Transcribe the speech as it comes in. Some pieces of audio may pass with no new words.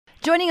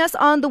Joining us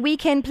on the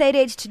weekend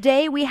playdate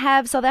today, we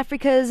have South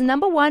Africa's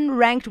number one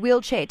ranked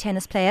wheelchair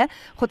tennis player,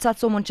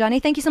 Kg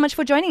Montjane. Thank you so much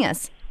for joining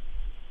us.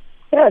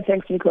 Yeah,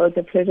 thanks, Nicole. It's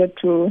a pleasure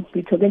to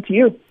be talking to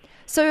you.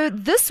 So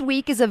this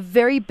week is a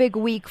very big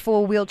week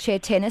for wheelchair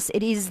tennis.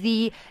 It is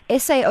the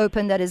SA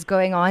Open that is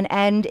going on,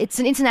 and it's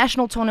an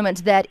international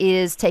tournament that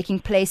is taking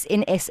place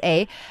in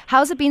SA.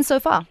 How's it been so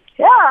far?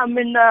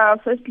 Yeah,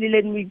 firstly,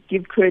 let me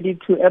give credit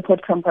to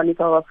Airport Company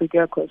South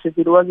Africa, because if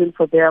it wasn't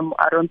for them,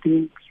 I don't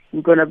think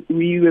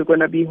we were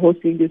gonna be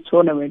hosting this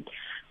tournament.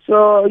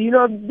 So,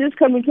 this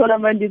coming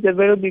tournament is a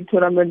very big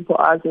tournament for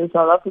us as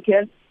South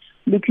Africans.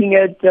 Looking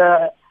at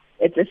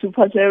it's a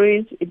Super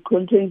Series. It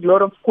contains a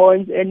lot of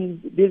points, and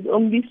there's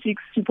only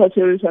 6 Super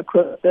Series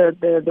across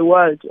the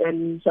world.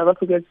 And South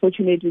Africa is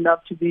fortunate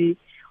enough to be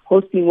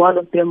hosting one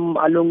of them,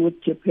 along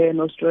with Japan,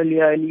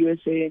 Australia, and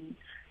USA,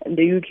 and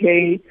the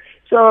UK.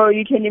 So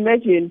you can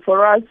imagine,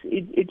 for us,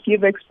 it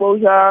gives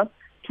exposure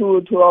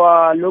to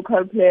our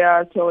local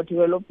players, to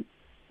our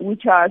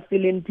which are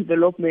still in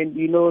development.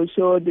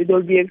 So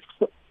they'll be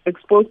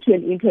exposed to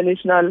an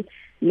international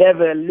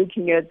level,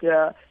 looking at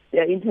their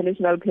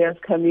international players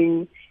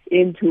coming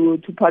in to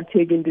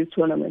partake in this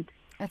tournament.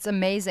 That's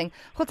amazing.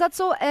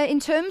 Kg, in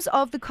terms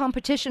of the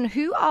competition,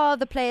 who are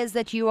the players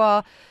that you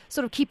are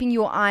sort of keeping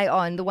your eye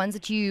on, the ones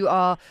that you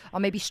are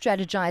maybe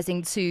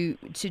strategizing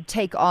to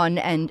take on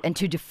and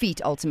to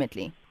defeat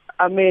ultimately?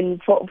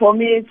 For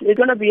me, it's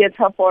going to be a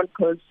tough one,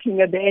 because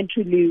looking at the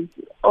entry list,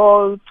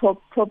 all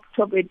top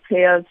 8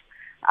 players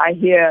are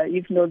here,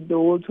 if not the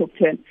whole top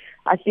 10.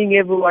 I think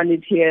everyone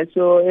is here,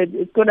 so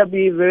it's going to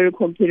be very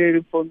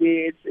competitive for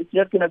me. It's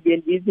not going to be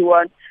an easy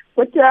one.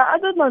 But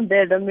other than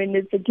that,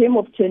 it's a game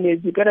of tennis.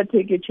 You got to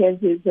take your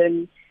chances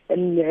and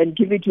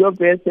give it your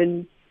best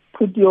and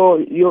put your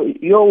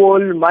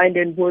whole mind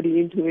and body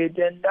into it,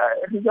 and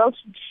results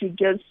should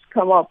just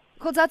come up.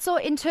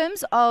 Kg, in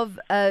terms of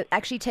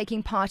actually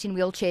taking part in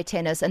wheelchair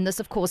tennis, and this,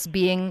 of course,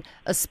 being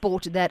a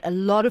sport that a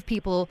lot of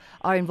people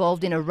are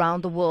involved in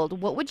around the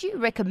world, what would you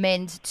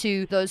recommend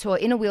to those who are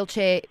in a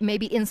wheelchair,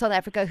 maybe in South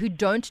Africa, who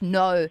don't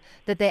know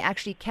that they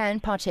actually can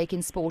partake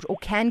in sport or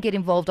can get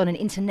involved on an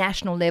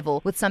international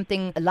level with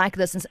something like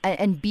this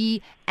and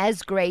be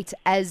as great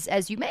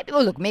as you maybe,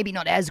 well, look, maybe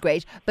not as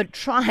great, but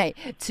try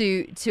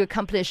to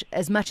accomplish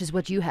as much as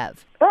what you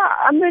have?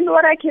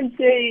 What I can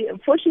say,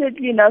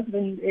 fortunately enough,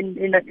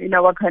 in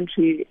our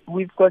country,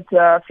 we've got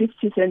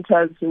 50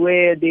 centers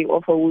where they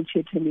offer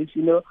wheelchair tennis,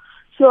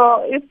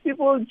 So if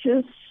people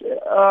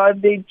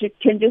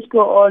can just go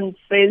on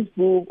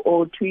Facebook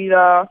or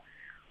Twitter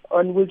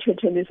on Wheelchair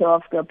Tennis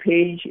South Africa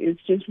page.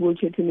 It's just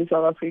Wheelchair Tennis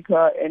South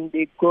Africa, and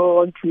they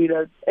go on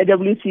Twitter,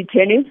 AWC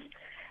Tennis,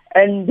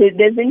 and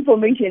there's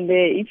information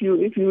there if you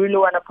really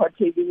want to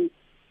partake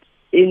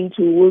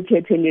into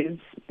wheelchair tennis.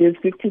 There's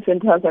 50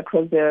 centers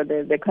across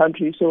the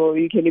country, so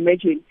you can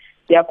imagine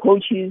there are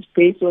coaches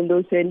based on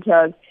those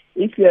centers.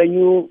 If you are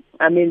new,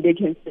 they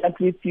can start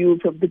with you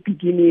from the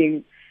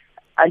beginning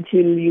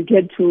until you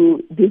get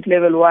to this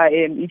level where I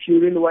am, if you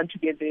really want to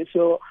get there.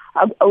 So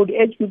I would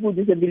urge people with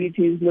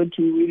disabilities not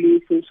to really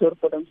feel sorry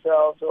for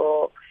themselves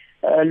or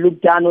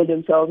look down on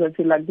themselves and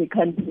feel like they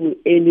can't do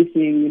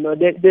anything.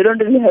 They don't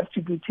really have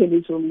to do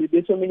tennis only.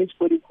 There's so many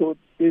sport codes.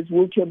 There's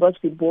wheelchair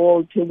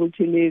basketball, table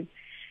tennis,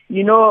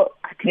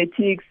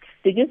 athletics.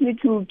 They just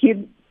need to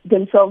give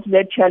themselves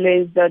that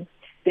challenge that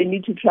they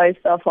need to try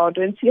stuff out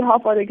and see how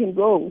far they can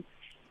go.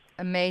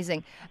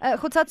 Amazing.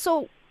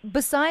 Kg,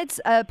 besides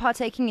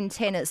partaking in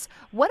tennis,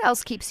 what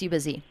else keeps you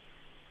busy?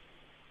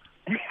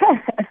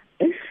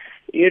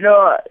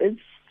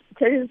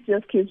 Tennis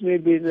just keeps me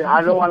busy.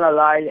 I don't want to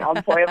lie.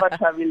 I'm forever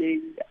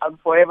traveling. I'm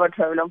forever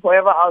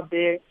out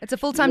there. It's a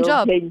full-time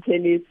job. Playing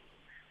tennis.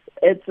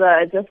 It's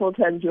a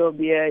full-time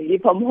job, yeah.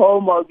 If I'm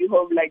home, I'll be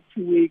home like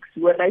 2 weeks.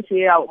 When I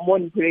say I'm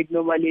on break,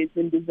 normally it's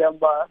in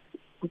December.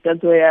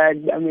 That's where I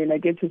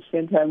get to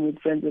spend time with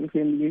friends and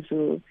family.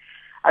 So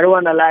I don't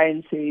want to lie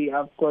and say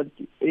I've got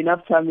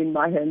enough time in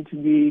my hand to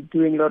be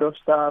doing a lot of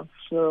stuff.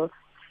 So,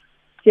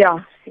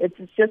 yeah, it's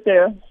just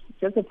a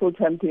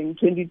full-time thing.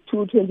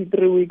 22,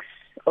 23 weeks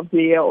of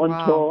the year on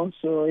tour.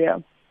 So, yeah.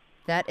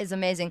 That is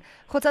amazing.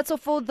 Kg,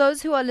 for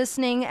those who are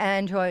listening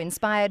and who are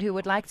inspired, who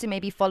would like to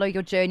maybe follow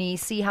your journey,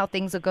 see how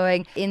things are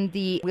going in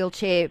the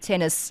wheelchair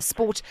tennis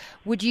sport,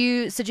 would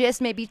you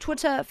suggest maybe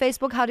Twitter,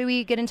 Facebook? How do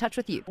we get in touch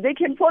with you? They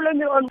can follow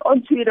me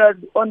on Twitter,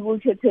 on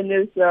wheelchair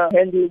tennis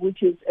handle,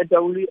 which is at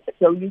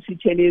WC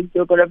Tennis.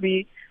 They're going to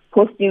be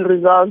posting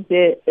results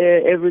there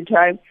every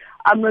time.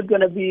 I'm not going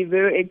to be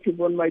very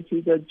active on my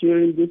Twitter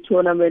during this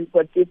tournament,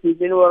 but if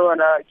anyone want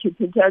to keep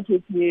in touch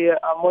with me,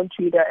 I'm on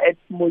Twitter at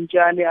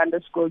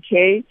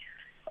Montjane_K,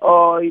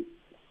 or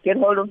get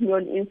hold of me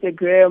on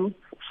Instagram.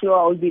 Sure,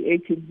 I'll be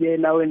active there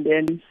now and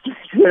then.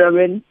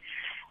 Tournament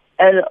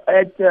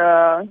at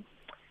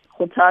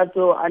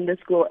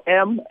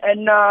Kg_M,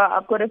 and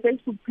I've got a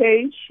Facebook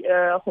page,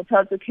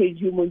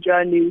 Kg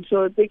Montjane,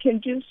 so they can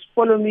just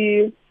follow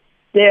me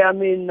there.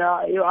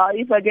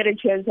 If I get a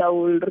chance, I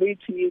will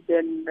retweet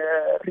and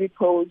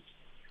repost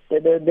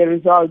the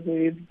results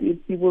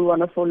if people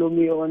want to follow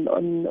me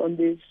on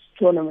this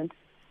tournament.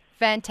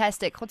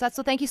 Fantastic.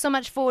 Kgotsatso, thank you so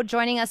much for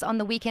joining us on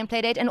the Weekend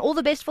Playdate, and all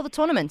the best for the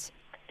tournament.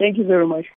 Thank you very much.